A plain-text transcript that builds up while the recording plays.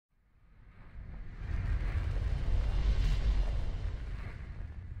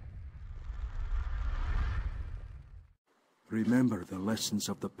Remember the lessons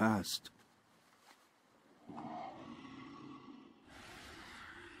of the past.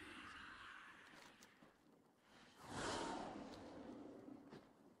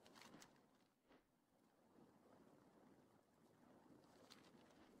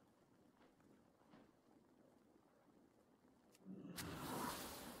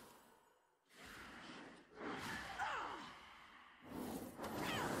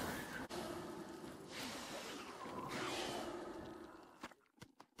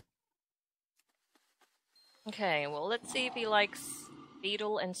 Okay, well, let's see if he likes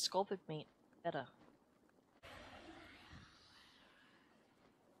beetle and scorpion meat better.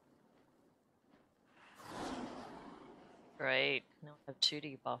 Great, now I have 2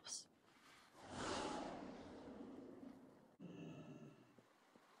 debuffs.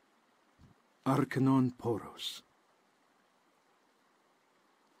 Arcanon Poros.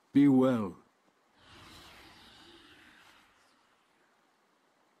 Be well.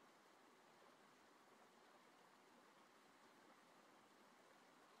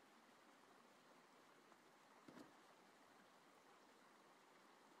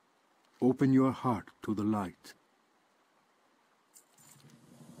 Open your heart to the light.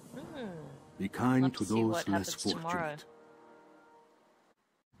 Be kind to those less fortunate. Tomorrow.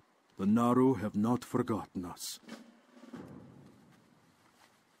 The Naru have not forgotten us.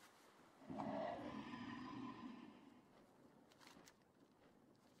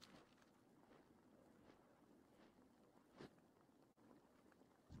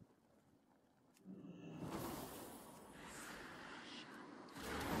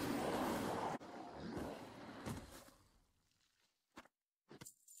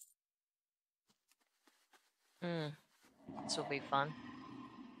 This will be fun.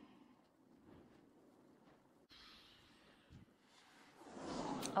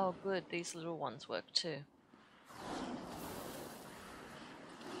 Oh good, these little ones work too.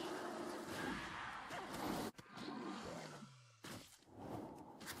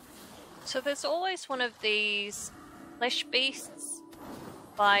 So there's always one of these flesh beasts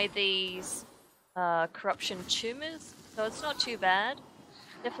by these corruption tumors, so it's not too bad.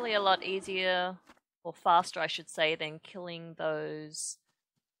 Definitely a lot easier, or faster I should say, than killing those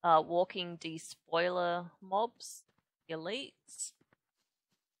walking despoiler mobs, elites.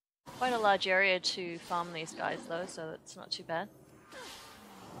 Quite a large area to farm these guys though, so it's not too bad.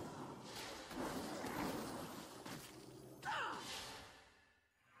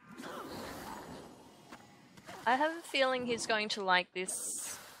 I have a feeling he's going to like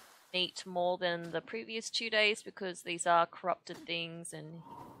this meat more than the previous 2 days because these are corrupted things and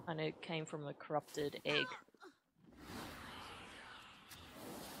he kind of came from a corrupted egg.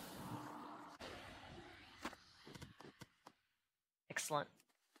 Excellent.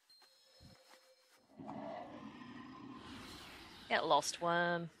 Get lost,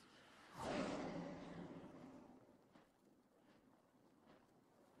 worm.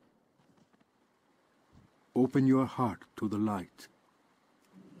 Open your heart to the light.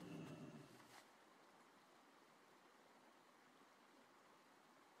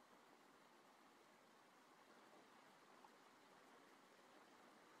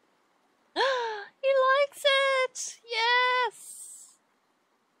 He likes it! Yes!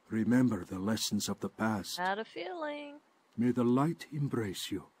 Remember the lessons of the past. Had a feeling. May the light embrace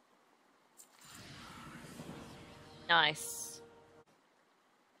you. Nice.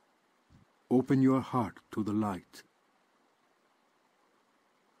 Open your heart to the light.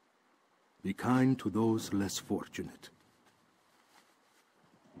 Be kind to those less fortunate.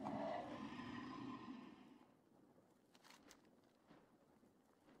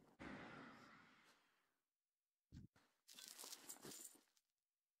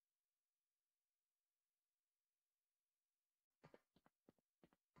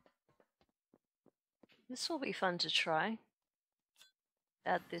 This will be fun to try.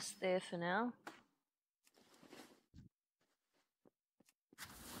 Add this there for now.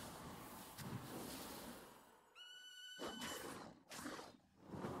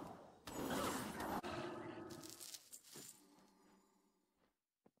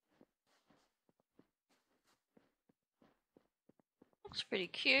 Looks pretty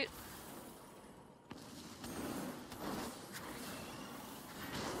cute.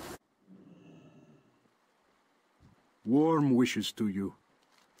 Warm wishes to you.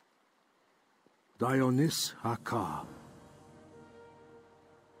 Dionys Aqir.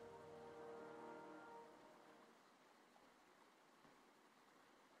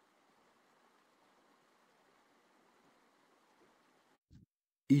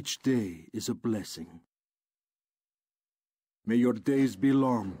 Each day is a blessing. May your days be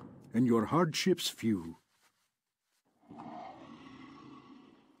long and your hardships few.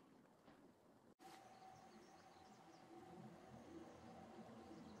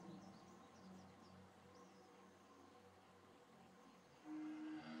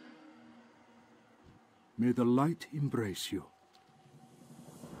 May the light embrace you.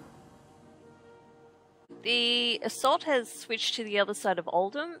 The assault has switched to the other side of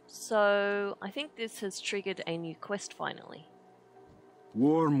Oldham, so I think this has triggered a new quest finally.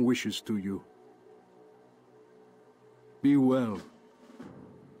 Warm wishes to you. Be well.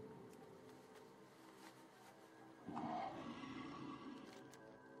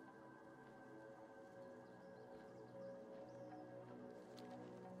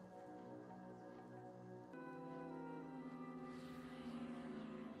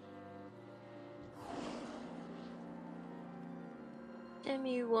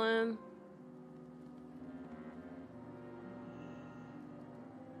 Demi-worm.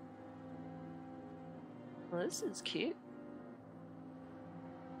 Well, this is cute.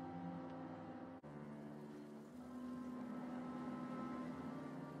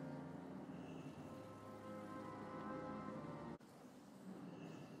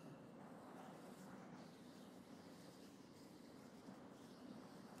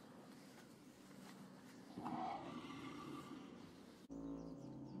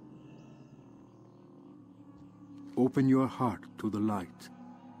 Open your heart to the light.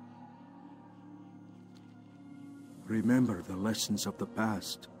 Remember the lessons of the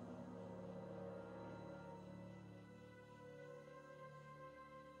past.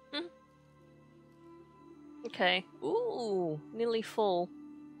 Okay. Ooh, nearly full.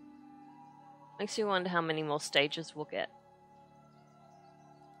 Makes you wonder how many more stages we'll get.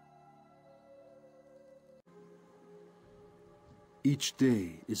 Each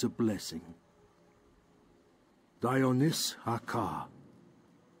day is a blessing. Dionis Aqir.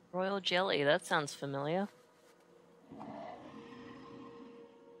 Royal jelly, that sounds familiar.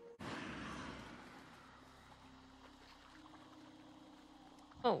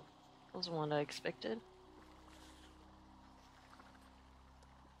 Oh, wasn't what I expected.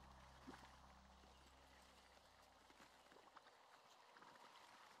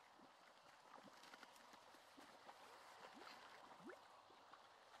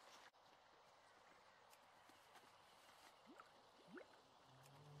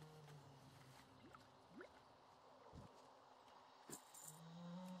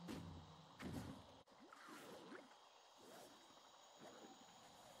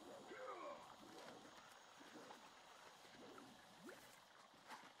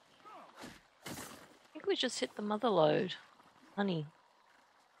 I think we just hit the mother lode. Honey.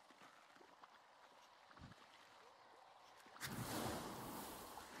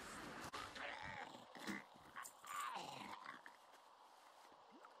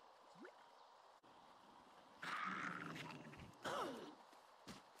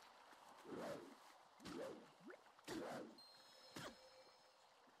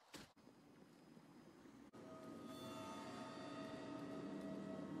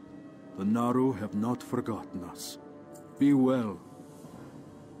 The Naru have not forgotten us. Be well.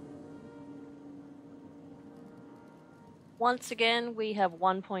 Once again, we have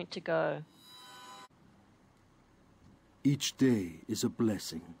 1 point to go. Each day is a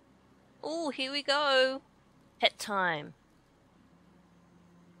blessing. Ooh, here we go. Pet time.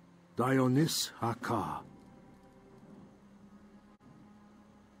 Dionis Aqir.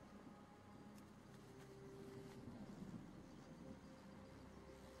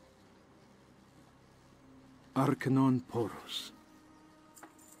 Arcanon Poros.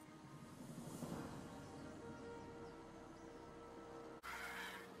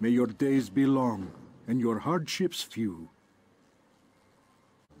 May your days be long, and your hardships few.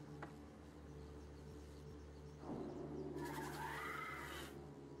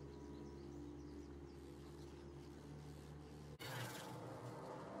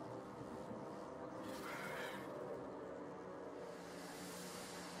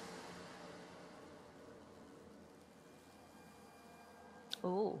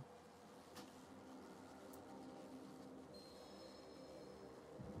 Ooh.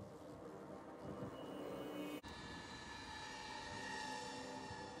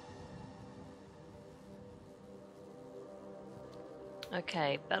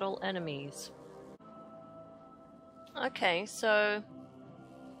 Okay, battle enemies. Okay, so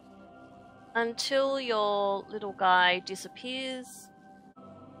until your little guy disappears,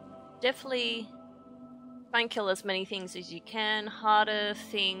 definitely try and kill as many things as you can. Harder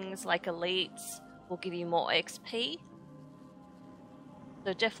things like elites will give you more XP.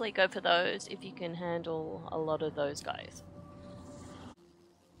 So definitely go for those if you can handle a lot of those guys.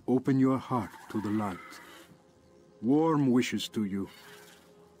 Open your heart to the light. Warm wishes to you.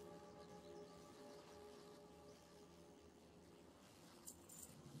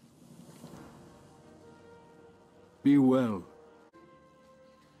 Be well.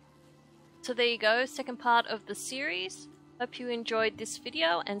 So there you go, second part of the series. Hope you enjoyed this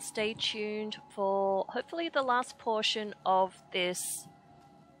video and stay tuned for hopefully the last portion of this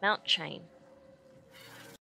mount chain.